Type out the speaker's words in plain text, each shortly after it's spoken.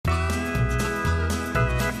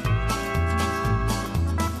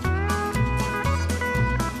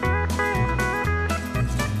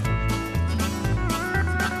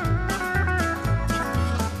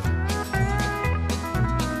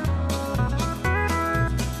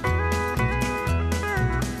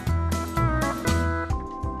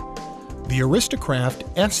The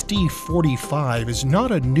Aristo-Craft SD-45 is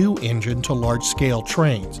not a new engine to large-scale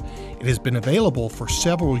trains. It has been available for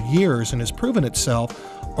several years and has proven itself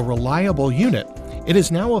a reliable unit. It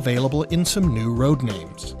is now available in some new road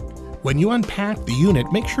names. When you unpack the unit,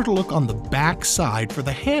 make sure to look on the back side for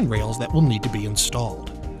the handrails that will need to be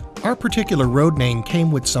installed. Our particular road name came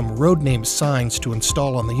with some road name signs to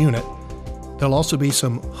install on the unit. There'll also be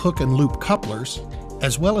some hook and loop couplers,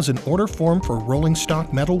 as well as an order form for rolling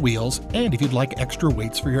stock metal wheels, and if you'd like extra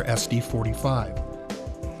weights for your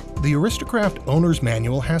SD-45. The Aristo-Craft Owner's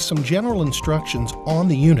Manual has some general instructions on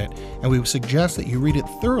the unit, and we would suggest that you read it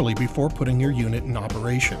thoroughly before putting your unit in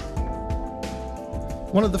operation.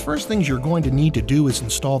 One of the first things you're going to need to do is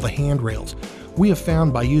install the handrails. We have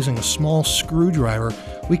found by using a small screwdriver,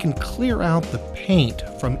 we can clear out the paint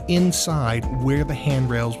from inside where the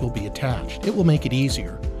handrails will be attached. It will make it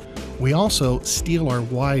easier. We also steal our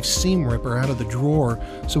wife's seam ripper out of the drawer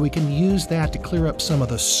so we can use that to clear up some of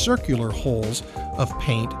the circular holes of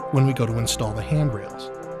paint when we go to install the handrails.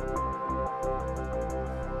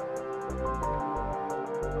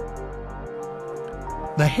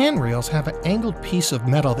 The handrails have an angled piece of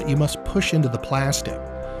metal that you must push into the plastic.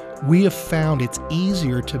 We have found it's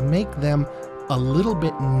easier to make them a little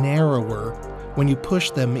bit narrower when you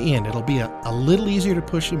push them in. It'll be a little easier to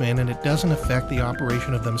push them in, and it doesn't affect the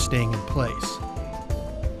operation of them staying in place.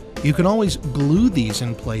 You can always glue these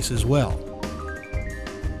in place as well.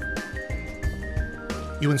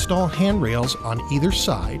 You install handrails on either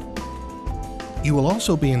side. You will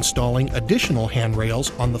also be installing additional handrails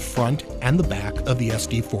on the front and the back of the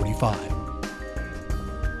SD-45.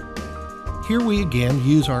 Here we again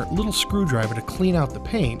use our little screwdriver to clean out the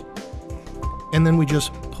paint, and then we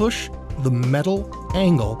just push the metal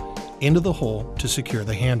angle into the hole to secure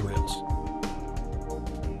the handrails.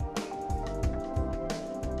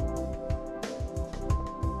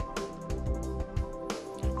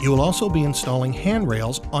 You will also be installing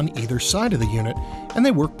handrails on either side of the unit, and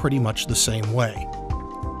they work pretty much the same way.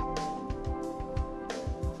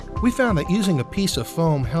 We found that using a piece of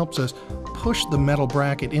foam helps us push the metal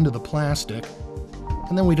bracket into the plastic,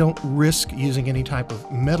 and then we don't risk using any type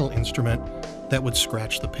of metal instrument that would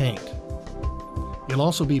scratch the paint. You'll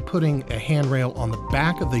also be putting a handrail on the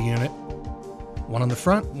back of the unit, one on the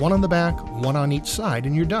front, one on the back, one on each side,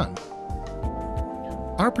 and you're done.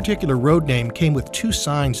 Our particular road name came with two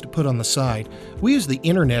signs to put on the side. We used the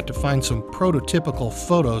internet to find some prototypical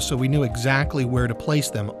photos so we knew exactly where to place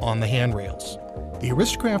them on the handrails. The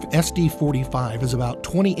Aristo-Craft SD-45 is about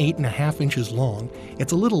 28.5 inches long,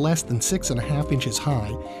 it's a little less than 6.5 inches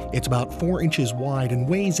high, it's about 4 inches wide and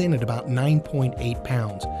weighs in at about 9.8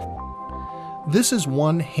 pounds. This is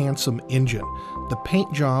one handsome engine. The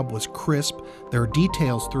paint job was crisp. There are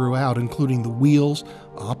details throughout, including the wheels,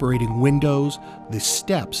 operating windows, the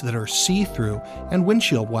steps that are see-through, and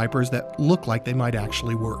windshield wipers that look like they might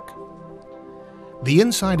actually work. The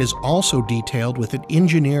inside is also detailed with an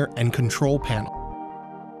engineer and control panel.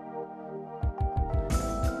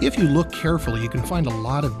 If you look carefully, you can find a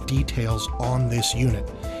lot of details on this unit.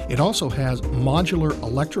 It also has modular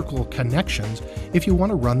electrical connections if you want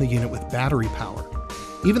to run the unit with battery power.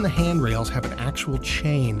 Even the handrails have an actual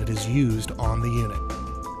chain that is used on the unit.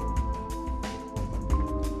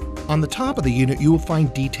 On the top of the unit, you will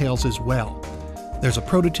find details as well. There's a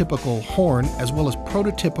prototypical horn as well as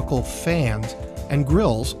prototypical fans and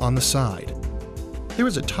grills on the side. There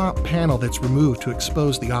is a top panel that's removed to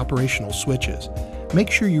expose the operational switches. Make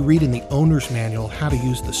sure you read in the owner's manual how to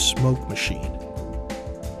use the smoke machine.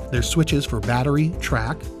 There's switches for battery,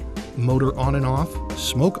 track, motor on and off,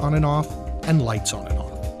 smoke on and off, and lights on and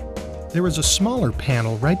off. There is a smaller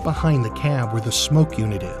panel right behind the cab where the smoke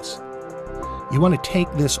unit is. You want to take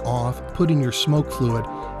this off, put in your smoke fluid,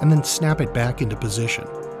 and then snap it back into position.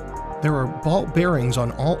 There are ball bearings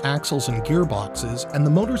on all axles and gearboxes, and the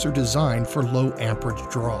motors are designed for low amperage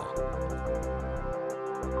draw.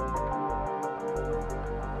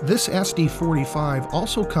 This SD-45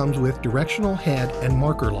 also comes with directional head and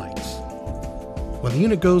marker lights. When the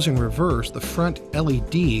unit goes in reverse, the front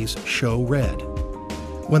LEDs show red.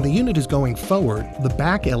 When the unit is going forward, the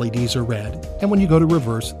back LEDs are red, and when you go to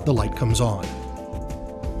reverse, the light comes on.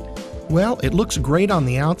 Well, it looks great on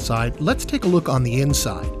the outside. Let's take a look on the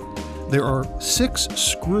inside. There are 6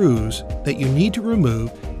 screws that you need to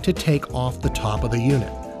remove to take off the top of the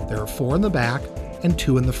unit. There are 4 in the back and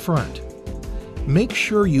 2 in the front. Make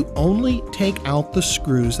sure you only take out the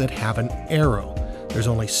screws that have an arrow. There's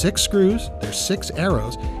only 6 screws, there's 6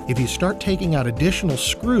 arrows. If you start taking out additional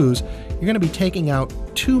screws, you're going to be taking out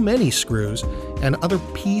too many screws and other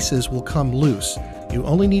pieces will come loose. You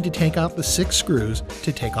only need to take out the 6 screws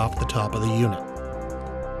to take off the top of the unit.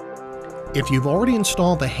 If you've already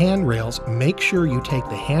installed the handrails, make sure you take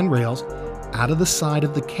the handrails out of the side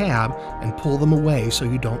of the cab and pull them away so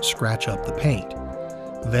you don't scratch up the paint.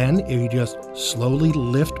 Then, if you just slowly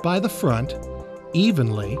lift by the front,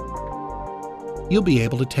 evenly, you'll be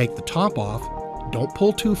able to take the top off. Don't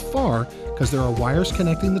pull too far because there are wires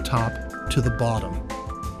connecting the top to the bottom.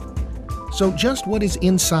 So just what is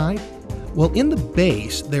inside? Well, in the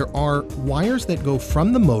base, there are wires that go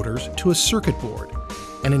from the motors to a circuit board.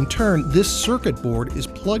 And in turn, this circuit board is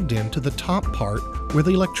plugged into the top part where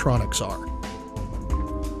the electronics are.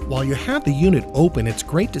 While you have the unit open, it's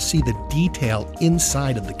great to see the detail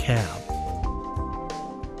inside of the cab.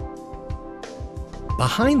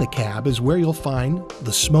 Behind the cab is where you'll find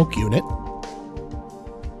the smoke unit,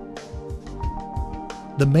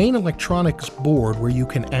 the main electronics board where you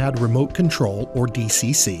can add remote control or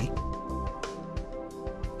DCC,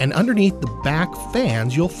 and underneath the back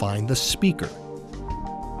fans you'll find the speaker.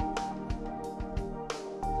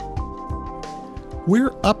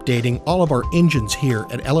 We're updating all of our engines here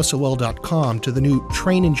at lsol.com to the new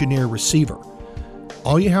Train Engineer receiver.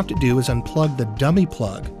 All you have to do is unplug the dummy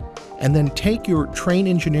plug and then take your Train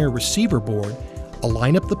Engineer receiver board,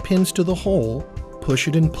 align up the pins to the hole, push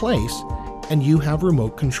it in place, and you have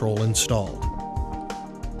remote control installed.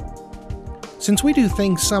 Since we do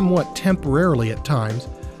things somewhat temporarily at times,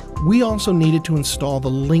 we also needed to install the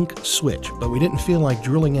link switch, but we didn't feel like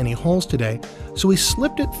drilling any holes today, so we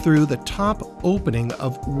slipped it through the top opening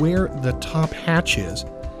of where the top hatch is,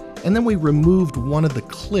 and then we removed one of the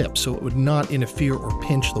clips so it would not interfere or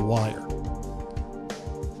pinch the wire.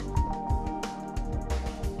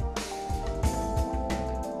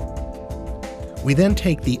 We then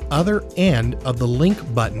take the other end of the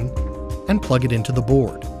link button and plug it into the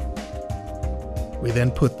board. We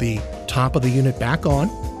then put the top of the unit back on,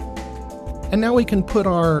 and now we can put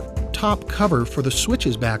our top cover for the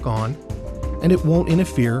switches back on, and it won't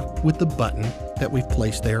interfere with the button that we've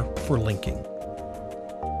placed there for linking.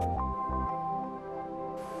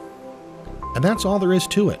 And that's all there is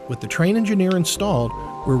to it. With the Train Engineer installed,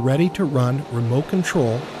 we're ready to run remote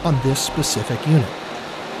control on this specific unit.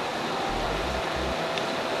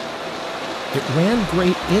 It ran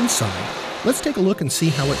great inside. Let's take a look and see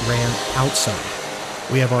how it ran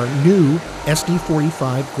outside. We have our new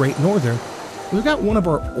SD-45 Great Northern. We've got one of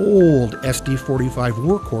our old SD-45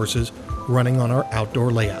 workhorses running on our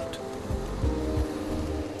outdoor layout.